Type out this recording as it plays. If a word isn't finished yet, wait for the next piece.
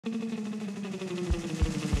So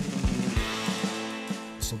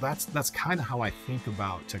that's kind of how I think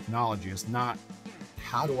about technology. It's not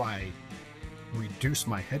how do I reduce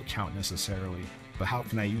my headcount necessarily, but how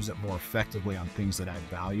can I use it more effectively on things that add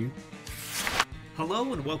value?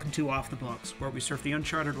 Hello and welcome to Off the Books, where we surf the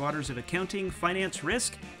uncharted waters of accounting, finance,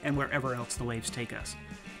 risk, and wherever else the waves take us.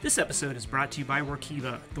 This episode is brought to you by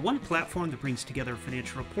Workiva, the one platform that brings together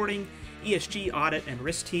financial reporting, ESG audit and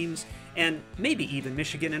risk teams, and maybe even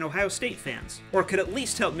Michigan and Ohio State fans, or could at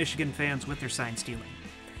least help Michigan fans with their sign stealing.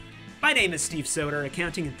 My name is Steve Soder,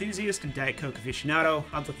 accounting enthusiast and Diet Coke aficionado.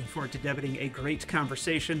 I'm looking forward to debating a great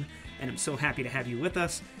conversation, and I'm so happy to have you with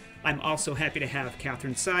us. I'm also happy to have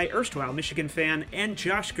Catherine Tsai, erstwhile Michigan fan, and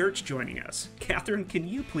Josh Gertsch joining us. Catherine, can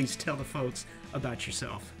you please tell the folks about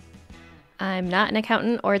yourself? I'm not an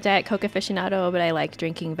accountant or a Diet Coke aficionado, but I like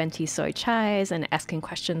drinking venti soy chais and asking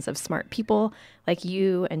questions of smart people like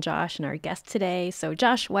you and Josh and our guest today. So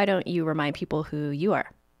Josh, why don't you remind people who you are?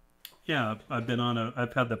 Yeah, I've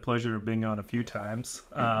had the pleasure of being on a few times.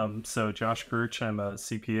 So Josh Gertsch, I'm a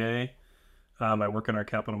CPA. I work in our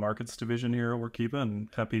capital markets division here at Workiva, and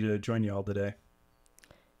happy to join you all today.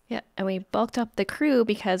 Yeah, and we bulked up the crew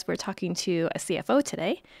because we're talking to a CFO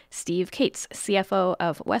today, Steve Cates, CFO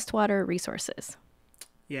of Westwater Resources.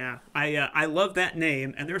 Yeah, I love that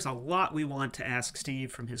name, and there's a lot we want to ask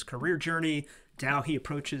Steve, from his career journey to how he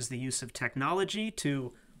approaches the use of technology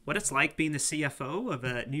to what it's like being the CFO of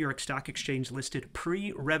a New York Stock Exchange listed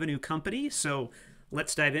pre-revenue company. So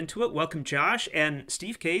let's dive into it. Welcome, Josh, and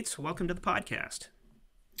Steve Cates, welcome to the podcast.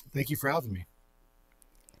 Thank you for having me.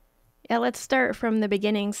 Yeah, let's start from the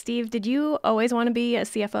beginning. Steve, did you always want to be a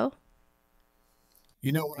CFO?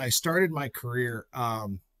 You know, when I started my career, I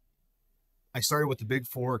started with the Big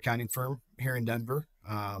Four accounting firm here in Denver.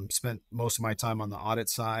 Spent most of my time on the audit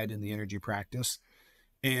side in the energy practice.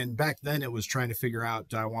 And back then it was trying to figure out,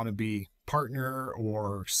 do I want to be partner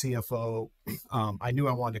or CFO? I knew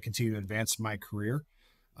I wanted to continue to advance my career.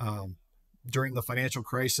 During the financial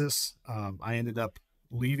crisis, I ended up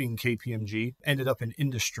leaving KPMG, ended up in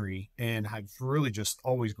industry, and I've really just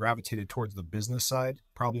always gravitated towards the business side,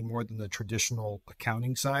 probably more than the traditional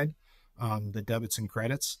accounting side, the debits and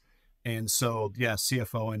credits. And so, yeah,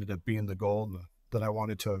 CFO ended up being the goal that I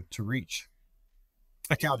wanted to reach.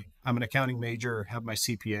 Accounting. I'm an accounting major, have my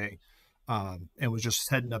CPA, and was just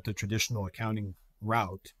heading up the traditional accounting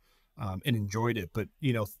route, and enjoyed it. But,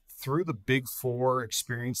 you know, through the Big Four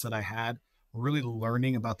experience that I had, really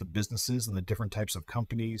learning about the businesses and the different types of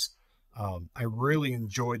companies, I really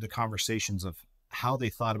enjoyed the conversations of how they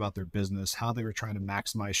thought about their business, how they were trying to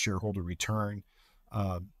maximize shareholder return.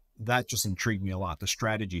 That just intrigued me a lot, the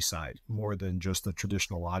strategy side, more than just the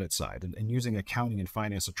traditional audit side, and using accounting and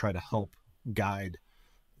finance to try to help guide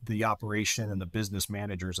the operation and the business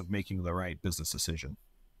managers of making the right business decision.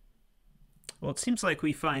 Well, it seems like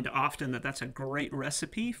we find often that that's a great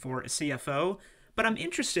recipe for a CFO, but I'm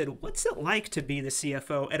interested, what's it like to be the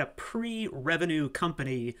CFO at a pre-revenue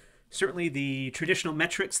company? Certainly the traditional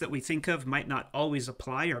metrics that we think of might not always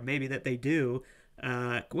apply, or maybe that they do.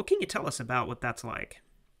 What can you tell us about what that's like?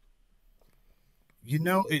 You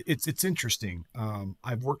know, it's interesting.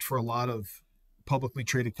 I've worked for a lot of publicly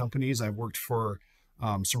traded companies. I've worked for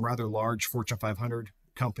some rather large Fortune 500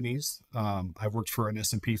 companies. I've worked for an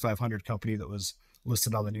S&P 500 company that was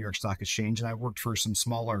listed on the New York Stock Exchange, and I've worked for some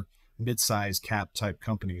smaller mid-size cap type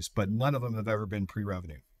companies, but none of them have ever been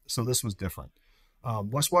pre-revenue. So this was different.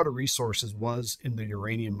 Westwater Resources was in the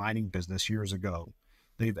uranium mining business years ago.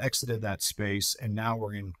 They've exited that space, and now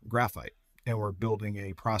we're in graphite, and we're building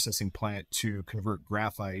a processing plant to convert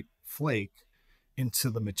graphite flake into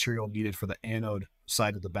the material needed for the anode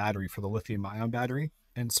side of the battery, for the lithium ion battery,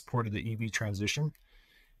 and supported the EV transition.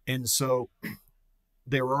 And so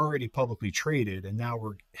they were already publicly traded, and now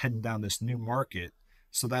we're heading down this new market.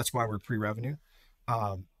 So that's why we're pre-revenue.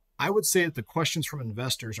 I would say that the questions from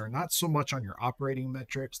investors are not so much on your operating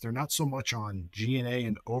metrics. They're not so much on G&A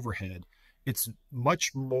and overhead. It's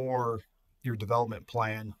much more your development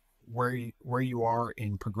plan, where you are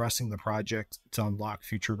in progressing the project to unlock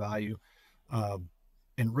future value.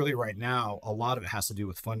 And really right now, a lot of it has to do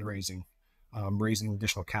with fundraising, raising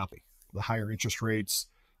additional capital. The higher interest rates,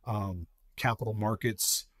 capital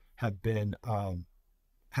markets have been a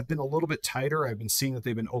little bit tighter. I've been seeing that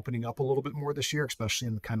they've been opening up a little bit more this year, especially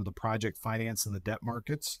in kind of the project finance and the debt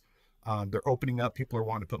markets. They're opening up. People are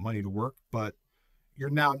wanting to put money to work, but you're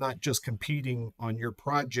now not just competing on your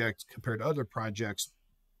project compared to other projects,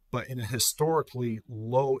 but in a historically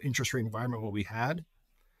low interest rate environment, what we had,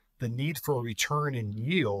 the need for a return in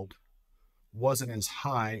yield wasn't as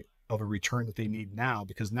high of a return that they need now,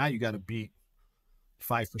 because now you got to beat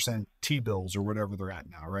 5% T-bills or whatever they're at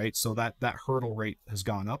now, right? So that hurdle rate has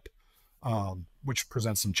gone up, which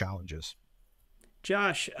presents some challenges.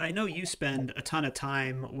 Josh, I know you spend a ton of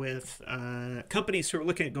time with companies who are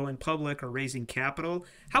looking at going public or raising capital.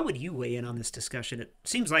 How would you weigh in on this discussion? It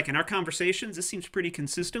seems like in our conversations, this seems pretty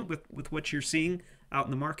consistent with what you're seeing out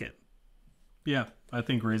in the market. Yeah, I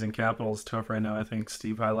think raising capital is tough right now. I think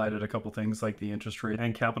Steve highlighted a couple things like the interest rate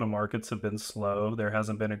and capital markets have been slow. There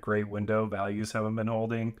hasn't been a great window. Values haven't been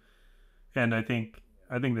holding. And I think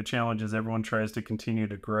the challenge is everyone tries to continue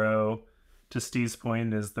to grow. To Steve's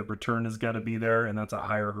point, is the return has got to be there, and that's a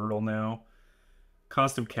higher hurdle now.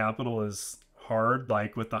 Cost of capital is hard.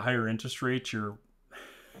 Like with the higher interest rates, you're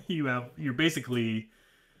basically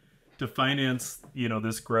to finance,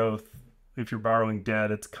 this growth. If you're borrowing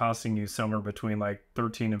debt, it's costing you somewhere between like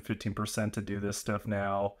 13 and 15% to do this stuff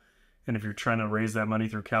now. And if you're trying to raise that money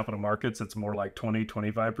through capital markets, it's more like 20,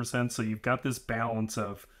 25%. So you've got this balance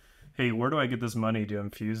of, hey, where do I get this money to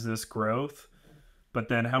infuse this growth? But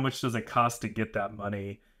then how much does it cost to get that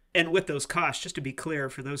money? And with those costs, just to be clear,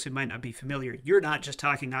 for those who might not be familiar, you're not just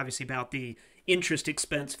talking obviously about the interest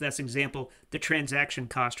expense, if that's an example, the transaction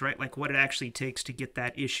cost, right? Like what it actually takes to get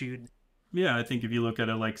that issued. Yeah, I think if you look at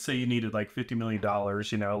it, like say you needed like $50 million,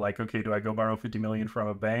 like, okay, do I go borrow 50 million from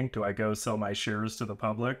a bank? Do I go sell my shares to the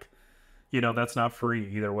public? That's not free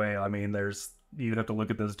either way. I mean, you'd have to look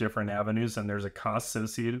at those different avenues and there's a cost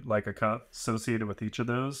associated with each of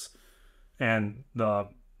those. And the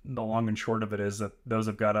long and short of it is that those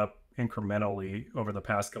have got up incrementally over the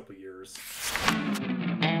past couple of years.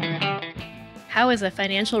 How is a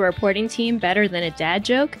financial reporting team better than a dad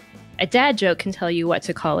joke? A dad joke can tell you what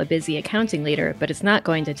to call a busy accounting leader, but it's not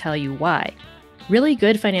going to tell you why. Really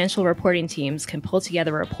good financial reporting teams can pull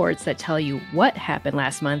together reports that tell you what happened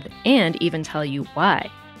last month and even tell you why.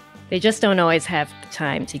 They just don't always have the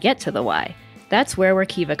time to get to the why. That's where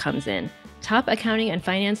Workiva comes in. Top accounting and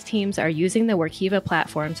finance teams are using the Workiva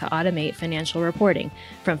platform to automate financial reporting,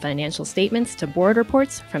 from financial statements to board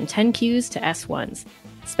reports, from 10Qs to S1s.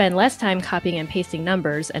 Spend less time copying and pasting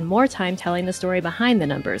numbers and more time telling the story behind the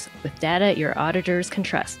numbers with data your auditors can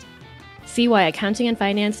trust. See why accounting and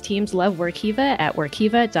finance teams love Workiva at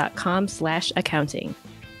workiva.com/accounting.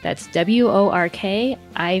 That's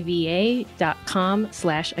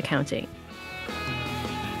WORKIVA.com/accounting.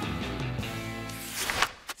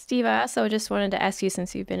 Steve, I also just wanted to ask you,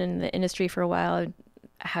 since you've been in the industry for a while,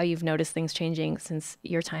 how you've noticed things changing since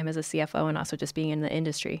your time as a CFO and also just being in the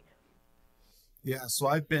industry. Yeah, so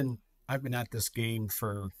I've been at this game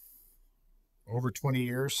for over 20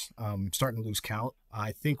 years. Starting to lose count.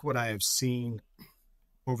 I think what I have seen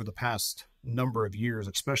over the past number of years,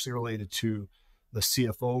 especially related to the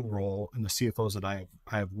CFO role and the CFOs that I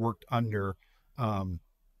have worked under,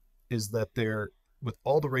 is that they're, with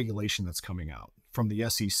all the regulation that's coming out from the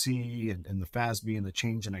SEC and the FASB and the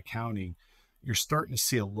change in accounting, you're starting to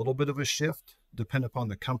see a little bit of a shift, depending upon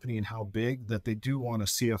the company and how big, that they do want a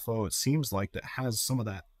CFO, it seems like, that has some of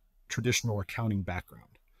that traditional accounting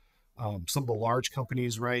background. Some of the large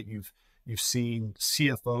companies, right, you've seen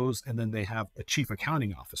CFOs and then they have a chief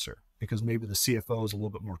accounting officer, because maybe the CFO is a little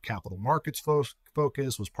bit more capital markets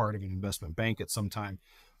focused, was part of an investment bank at some time,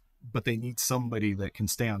 but they need somebody that can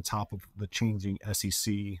stay on top of the changing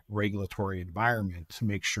SEC regulatory environment to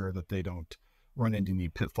make sure that they don't run into any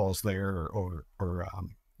pitfalls there or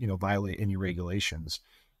violate any regulations.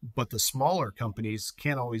 But the smaller companies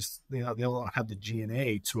can't always, they don't have the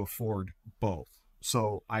G&A to afford both.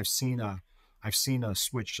 So I've seen a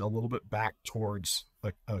switch a little bit back towards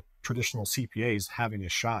a traditional CPAs having a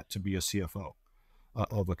shot to be a CFO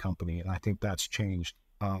of a company, and I think that's changed.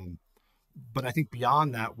 But I think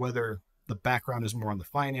beyond that, whether the background is more on the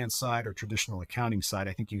finance side or traditional accounting side,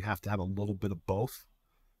 I think you have to have a little bit of both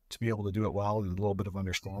to be able to do it well, and a little bit of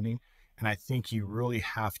understanding. And I think you really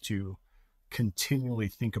have to continually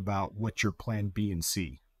think about what your plan B and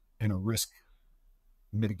C in a risk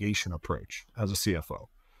mitigation approach as a CFO.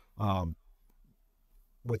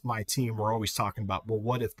 With my team, we're always talking about, well,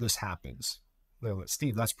 what if this happens? They're like,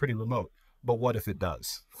 Steve, that's pretty remote, but what if it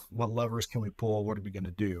does? What levers can we pull? What are we going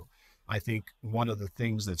to do? I think one of the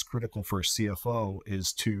things that's critical for a CFO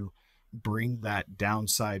is to bring that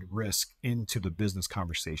downside risk into the business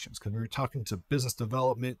conversations. Because when we're talking to business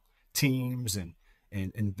development teams and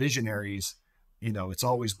visionaries, it's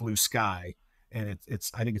always blue sky. And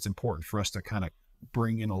I think it's important for us to kind of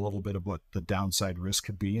bring in a little bit of what the downside risk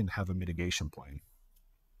could be and have a mitigation plan.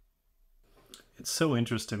 It's so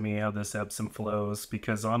interesting to me how this ebbs and flows,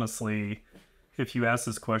 because honestly, if you asked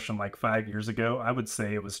this question like 5 years ago, I would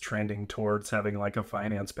say it was trending towards having like a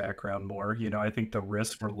finance background more. I think the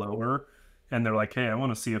risks were lower and they're like, hey, I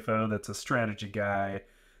want a CFO that's a strategy guy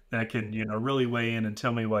that can, really weigh in and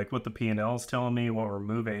tell me like what the P&L is telling me, what we're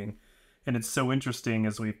moving. And it's so interesting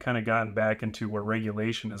as we've kind of gotten back into where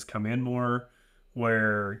regulation has come in more,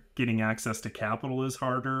 where getting access to capital is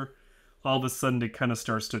harder. All of a sudden, it kind of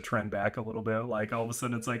starts to trend back a little bit. Like all of a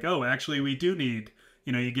sudden, it's like, oh, actually, we do need,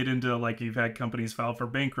 you get into like you've had companies file for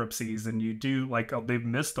bankruptcies, and you do like they've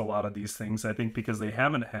missed a lot of these things. I think because they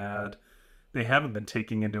haven't been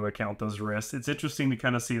taking into account those risks. It's interesting to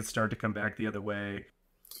kind of see it start to come back the other way.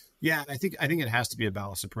 Yeah, and I think it has to be a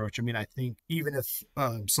balanced approach. I mean, I think even if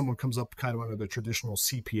someone comes up kind of under the traditional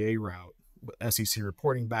CPA route, SEC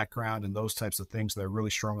reporting background and those types of things that are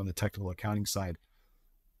really strong on the technical accounting side,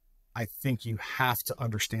 I think you have to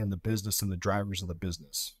understand the business and the drivers of the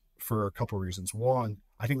business for a couple of reasons. One,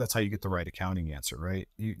 I think that's how you get the right accounting answer, right?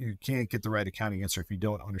 You can't get the right accounting answer if you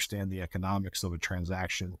don't understand the economics of a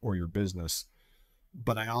transaction or your business.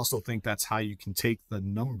 But I also think that's how you can take the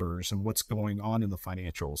numbers and what's going on in the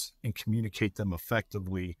financials and communicate them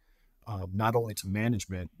effectively, not only to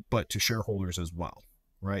management, but to shareholders as well,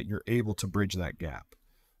 right? You're able to bridge that gap.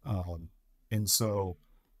 And so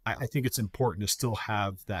I think it's important to still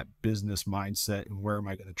have that business mindset and where am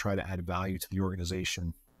I going to try to add value to the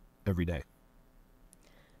organization every day.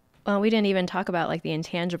 Well, we didn't even talk about like the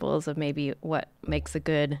intangibles of maybe what makes a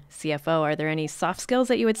good CFO. Are there any soft skills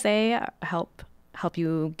that you would say help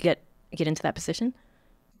you get into that position?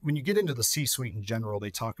 When you get into the C-suite in general,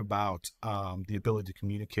 they talk about the ability to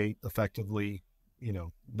communicate effectively,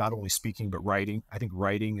 not only speaking, but writing. I think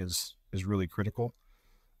writing is really critical,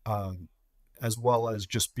 as well as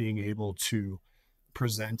just being able to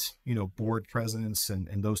present, board presence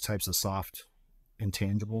and those types of soft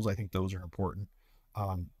intangibles. I think those are important.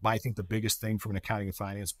 But I think the biggest thing from an accounting and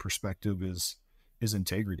finance perspective is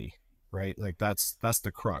integrity, right? Like that's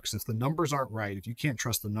the crux. If the numbers aren't right, if you can't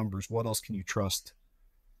trust the numbers, what else can you trust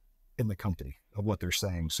in the company of what they're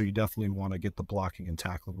saying? So you definitely want to get the blocking and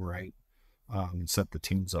tackling right, and set the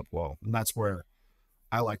teams up well. And that's where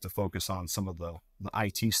I like to focus on some of the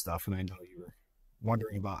IT stuff. And I know you were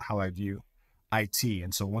wondering about how I view IT.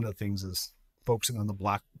 And so one of the things is focusing on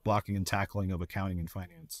the blocking and tackling of accounting and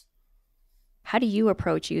finance. How do you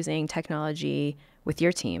approach using technology with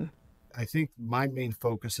your team? I think my main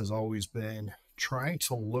focus has always been trying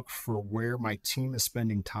to look for where my team is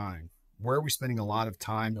spending time. Where are we spending a lot of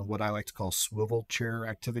time in what I like to call swivel chair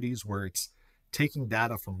activities, where it's taking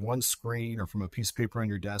data from one screen or from a piece of paper on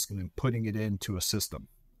your desk and then putting it into a system,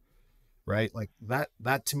 right? Like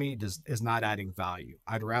that to me is not adding value.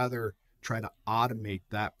 I'd rather try to automate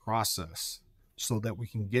that process so that we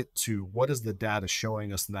can get to what is the data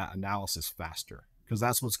showing us in that analysis faster, because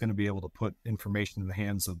that's what's going to be able to put information in the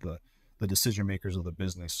hands of the decision makers of the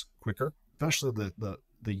business quicker, especially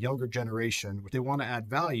the younger generation. They want to add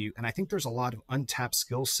value. And I think there's a lot of untapped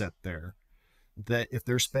skill set there that if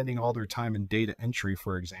they're spending all their time in data entry,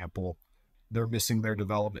 for example, they're missing their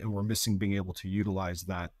development, and we're missing being able to utilize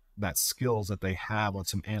that skills that they have on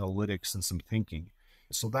some analytics and some thinking.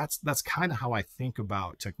 So that's kind of how I think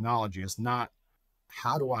about technology. It's not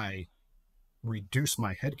how do I reduce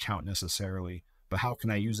my headcount necessarily, but how can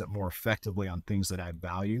I use it more effectively on things that add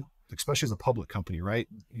value, especially as a public company, right?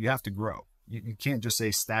 You have to grow. You can't just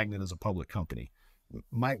say stagnant as a public company. It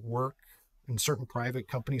might work in certain private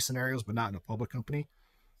company scenarios, but not in a public company.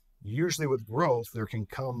 Usually with growth, there can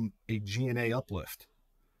come a G&A uplift.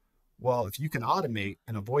 Well, if you can automate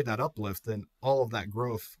and avoid that uplift, then all of that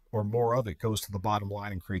growth or more of it goes to the bottom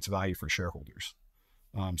line and creates value for shareholders.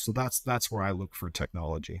 So that's where I look for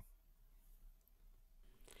technology.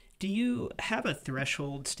 Do you have a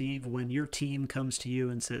threshold, Steve, when your team comes to you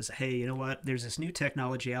and says, hey, you know what, there's this new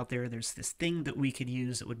technology out there, there's this thing that we could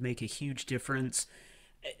use that would make a huge difference?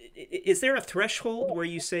 Is there a threshold where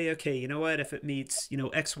you say, okay, you know what, if it meets,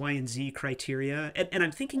 X, Y, and Z criteria, and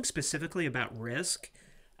I'm thinking specifically about risk.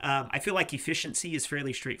 I feel like efficiency is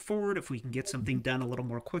fairly straightforward. If we can get something done a little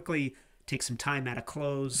more quickly, take some time out of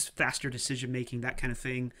close, faster decision making, that kind of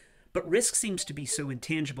thing. But risk seems to be so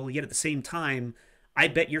intangible, yet at the same time, I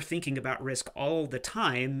bet you're thinking about risk all the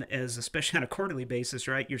time, as especially on a quarterly basis,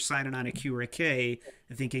 right? You're signing on a Q or a K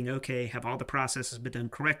and thinking, okay, have all the processes been done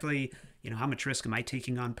correctly? How much risk am I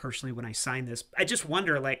taking on personally when I sign this? I just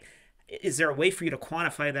wonder, like, is there a way for you to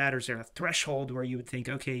quantify that, or is there a threshold where you would think,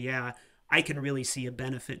 okay, yeah, I can really see a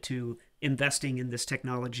benefit to investing in this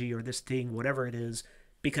technology or this thing, whatever it is,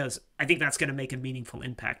 because I think that's going to make a meaningful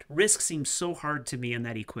impact. Risk seems so hard to me in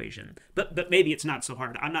that equation, but maybe it's not so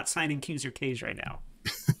hard. I'm not signing Qs or Ks right now.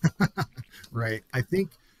 Right. I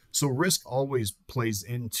think so. Risk always plays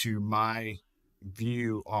into my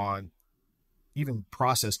view on even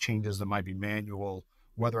process changes that might be manual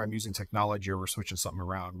whether I'm using technology or we're switching something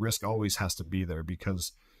around, risk always has to be there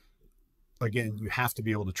because, again, you have to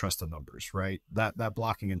be able to trust the numbers, right? That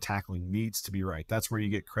blocking and tackling needs to be right. That's where you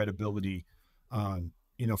get credibility.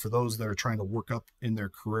 For those that are trying to work up in their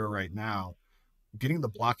career right now, getting the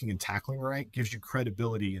blocking and tackling right gives you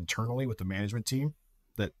credibility internally with the management team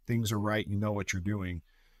that things are right, you know what you're doing.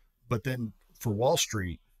 But then for Wall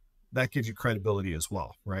Street, that gives you credibility as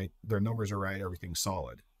well, right? Their numbers are right, everything's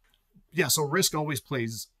solid. Yeah, so risk always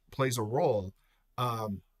plays a role.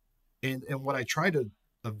 And what I try to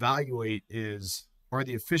evaluate are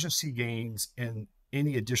the efficiency gains and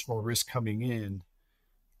any additional risk coming in,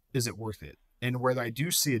 is it worth it? And where I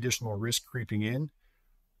do see additional risk creeping in,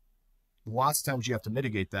 lots of times you have to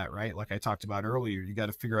mitigate that, right? Like I talked about earlier, you got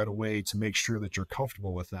to figure out a way to make sure that you're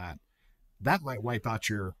comfortable with that. That might wipe out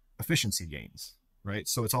your efficiency gains, right?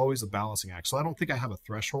 So it's always a balancing act. So I don't think I have a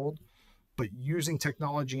threshold, but using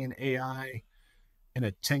technology and AI in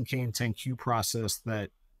a 10K and 10Q process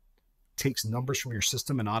that takes numbers from your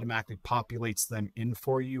system and automatically populates them in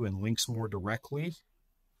for you and links more directly,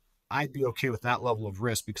 I'd be okay with that level of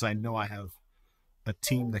risk because I know I have a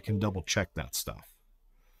team that can double check that stuff.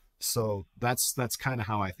 So that's kind of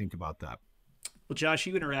how I think about that. Well, Josh,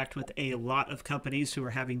 you interact with a lot of companies who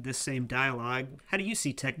are having this same dialogue. How do you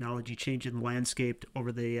see technology changing the landscape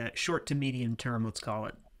over the short to medium term, let's call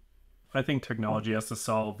it? I think technology has to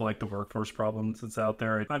solve like the workforce problems that's out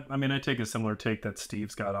there. I mean, I take a similar take that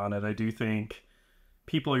Steve's got on it. I do think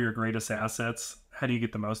people are your greatest assets. How do you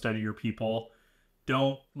get the most out of your people?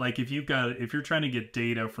 Don't like if you're trying to get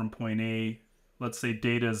data from point A, let's say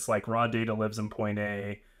data is like raw data lives in point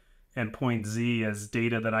A and point Z as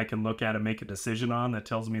data that I can look at and make a decision on that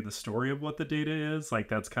tells me the story of what the data is. Like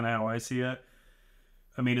that's kind of how I see it.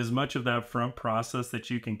 I mean, as much of that front process that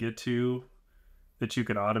you can get to, that you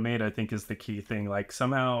can automate, I think is the key thing. Like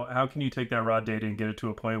somehow, how can you take that raw data and get it to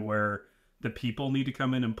a point where the people need to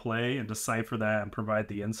come in and play and decipher that and provide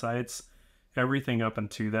the insights? Everything up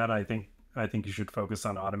into that, I think you should focus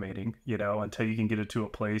on automating, until you can get it to a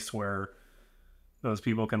place where those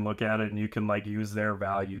people can look at it and you can like use their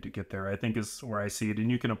value to get there, I think is where I see it.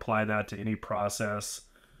 And you can apply that to any process,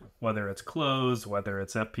 whether it's close, whether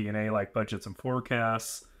it's FP&A, like budgets and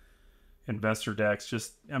forecasts, investor decks,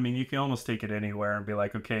 you can almost take it anywhere and be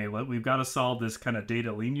like, okay, we've got to solve this kind of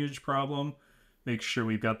data lineage problem, make sure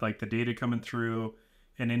we've got like the data coming through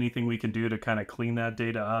and anything we can do to kind of clean that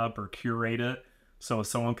data up or curate it. So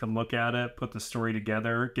someone can look at it, put the story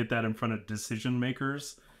together, get that in front of decision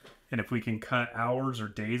makers. And if we can cut hours or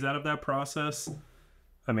days out of that process,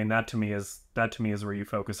 I mean, that to me is where you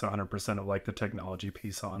focus 100% of like the technology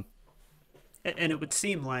piece on. And it would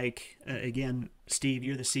seem like, again, Steve,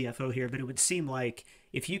 you're the CFO here, but it would seem like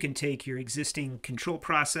if you can take your existing control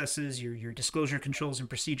processes, your disclosure controls and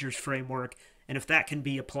procedures framework, and if that can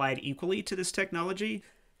be applied equally to this technology,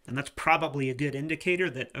 then that's probably a good indicator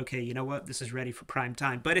that, okay, you know what, this is ready for prime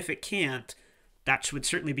time. But if it can't, that would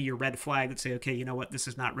certainly be your red flag that say, okay, you know what, this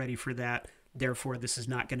is not ready for that. Therefore, this is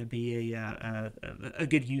not going to be a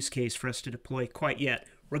good use case for us to deploy quite yet,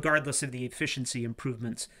 regardless of the efficiency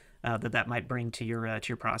improvements that might bring to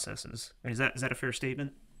your processes. Is that a fair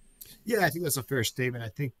statement? Yeah, I think that's a fair statement. I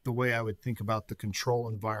think the way I would think about the control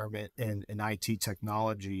environment and IT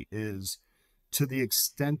technology is to the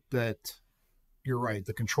extent that you're right,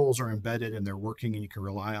 the controls are embedded and they're working and you can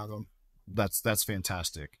rely on them. That's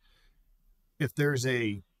fantastic. If there's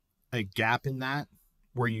a gap in that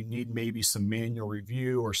where you need maybe some manual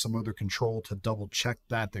review or some other control to double check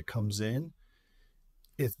that comes in,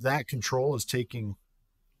 if that control is taking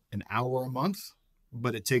an hour a month,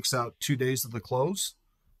 but it takes out 2 days of the close,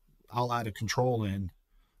 I'll add a control in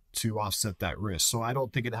to offset that risk. So I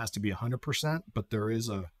don't think it has to be 100%, but there is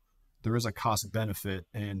a cost benefit.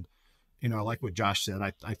 And, I like what Josh said.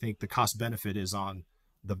 I think the cost benefit is on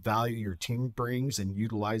the value your team brings and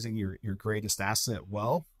utilizing your greatest asset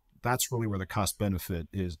well. That's really where the cost benefit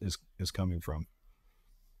is coming from.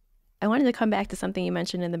 I wanted to come back to something you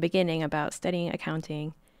mentioned in the beginning about studying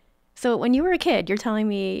accounting. So when you were a kid, you're telling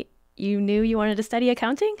me you knew you wanted to study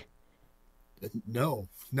accounting? No,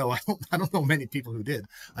 I don't know many people who did.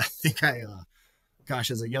 I think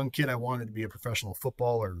as a young kid, I wanted to be a professional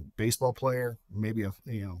football or baseball player. Maybe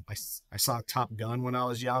I saw Top Gun when I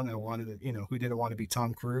was young. I wanted to, who didn't want to be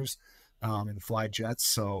Tom Cruise and fly jets?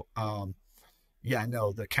 So,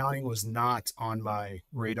 the accounting was not on my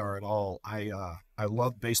radar at all. I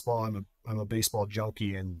love baseball. I'm a baseball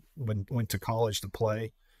junkie and went to college to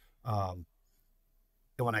play. And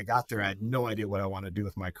when I got there, I had no idea what I wanted to do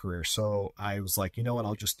with my career. So I was like, you know what,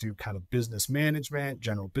 I'll just do kind of business management,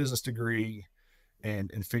 general business degree,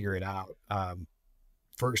 and figure it out.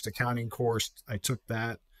 first accounting course. I took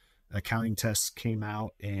that. Accounting tests came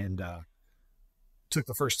out, and took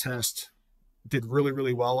the first test, did really,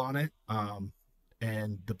 really well on it.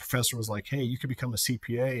 And the professor was like, hey, you could become a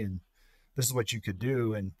CPA, and this is what you could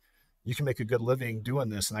do, and you can make a good living doing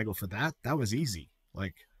this. And I go, for that? That was easy.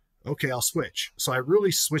 Like, okay, I'll switch. So I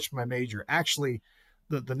really switched my major. Actually,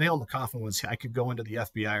 the nail in the coffin was I could go into the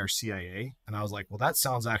FBI or CIA. And I was like, well, that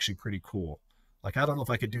sounds actually pretty cool. Like, I don't know if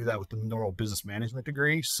I could do that with the normal business management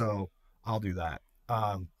degree, so I'll do that.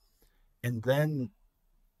 And then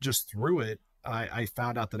just through it, I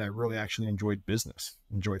found out that I really actually enjoyed business,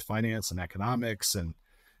 enjoyed finance and economics, and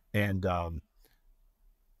there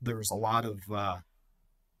was a lot of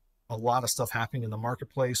stuff happening in the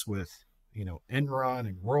marketplace with, Enron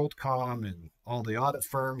and WorldCom and all the audit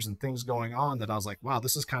firms and things going on, that I was like, wow,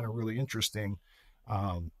 this is kind of really interesting.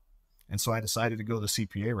 And so I decided to go the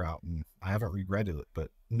CPA route, and I haven't regretted it.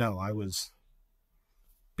 But no, I was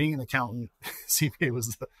being an accountant. CPA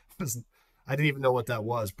was I didn't even know what that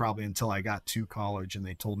was probably until I got to college, and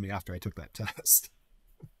they told me after I took that test.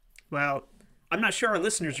 Well, I'm not sure our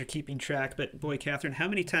listeners are keeping track, but boy, Catherine, how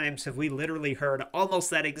many times have we literally heard almost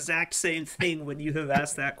that exact same thing when you have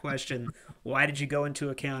asked that question? Why did you go into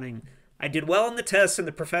accounting? I did well on the test, and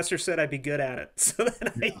the professor said I'd be good at it. So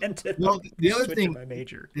then I ended up switching my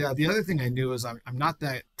major. Yeah, the other thing I knew is I'm not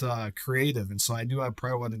that creative, and so I knew I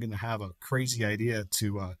probably wasn't going to have a crazy idea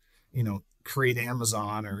to, create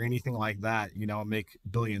Amazon or anything like that, make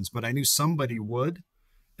billions. But I knew somebody would,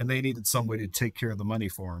 and they needed somebody to take care of the money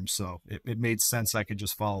for them. So it made sense. I could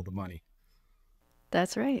just follow the money.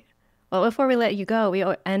 That's right. Well, before we let you go, we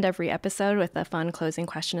end every episode with a fun closing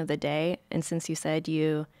question of the day. And since you said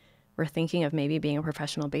you were thinking of maybe being a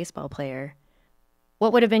professional baseball player,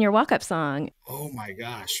 what would have been your walk-up song? Oh my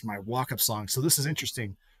gosh, my walk-up song. So this is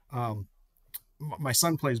interesting. My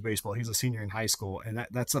son plays baseball. He's a senior in high school, and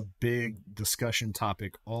that's a big discussion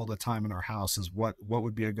topic all the time in our house, is what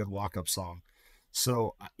would be a good walk-up song.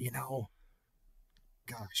 So,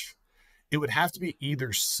 gosh, it would have to be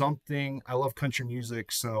either something. I love country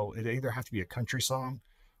music, so it'd either have to be a country song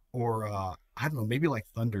or, I don't know, maybe like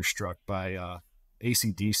Thunderstruck by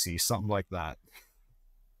AC/DC, something like that.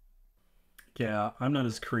 Yeah, I'm not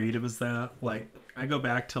as creative as that. Like, I go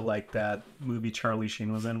back to like that movie Charlie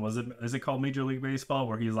Sheen was in. Is it called Major League Baseball,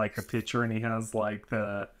 where he's like a pitcher and he has like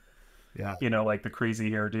the, like the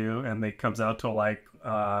crazy hairdo, and it comes out to like,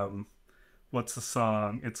 what's the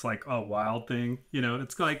song? It's like a Wild Thing.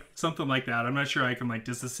 It's like something like that. I'm not sure I can like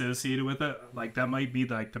disassociate it with it. Like that might be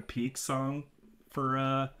like the peak song for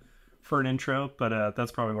an intro, but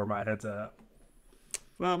that's probably where my head's at.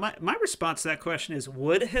 Well, my response to that question is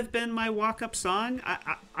would have been my walk-up song.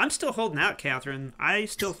 I'm still holding out, Catherine. I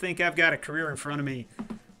still think I've got a career in front of me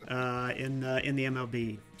in the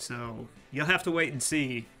MLB. So you'll have to wait and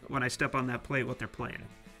see when I step on that plate what they're playing.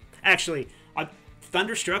 Actually,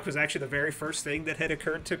 Thunderstruck was actually the very first thing that had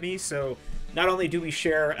occurred to me. So not only do we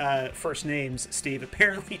share first names, Steve,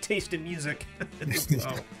 apparently taste in music as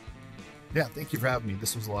well. Yeah, thank you for having me.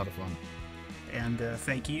 This was a lot of fun. And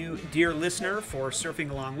thank you, dear listener, for surfing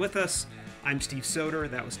along with us. I'm Steve Soder,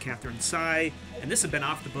 that was Catherine Tsai, and this has been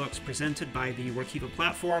Off the Books, presented by the Workiva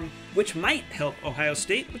platform, which might help Ohio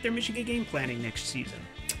State with their Michigan game planning next season.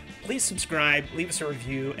 Please subscribe, leave us a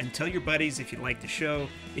review, and tell your buddies if you like the show.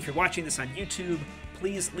 If you're watching this on YouTube,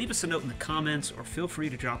 please leave us a note in the comments, or feel free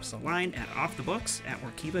to drop us a line at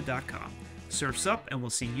offthebooks@workiva.com. Surf's up, and we'll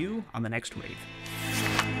see you on the next wave.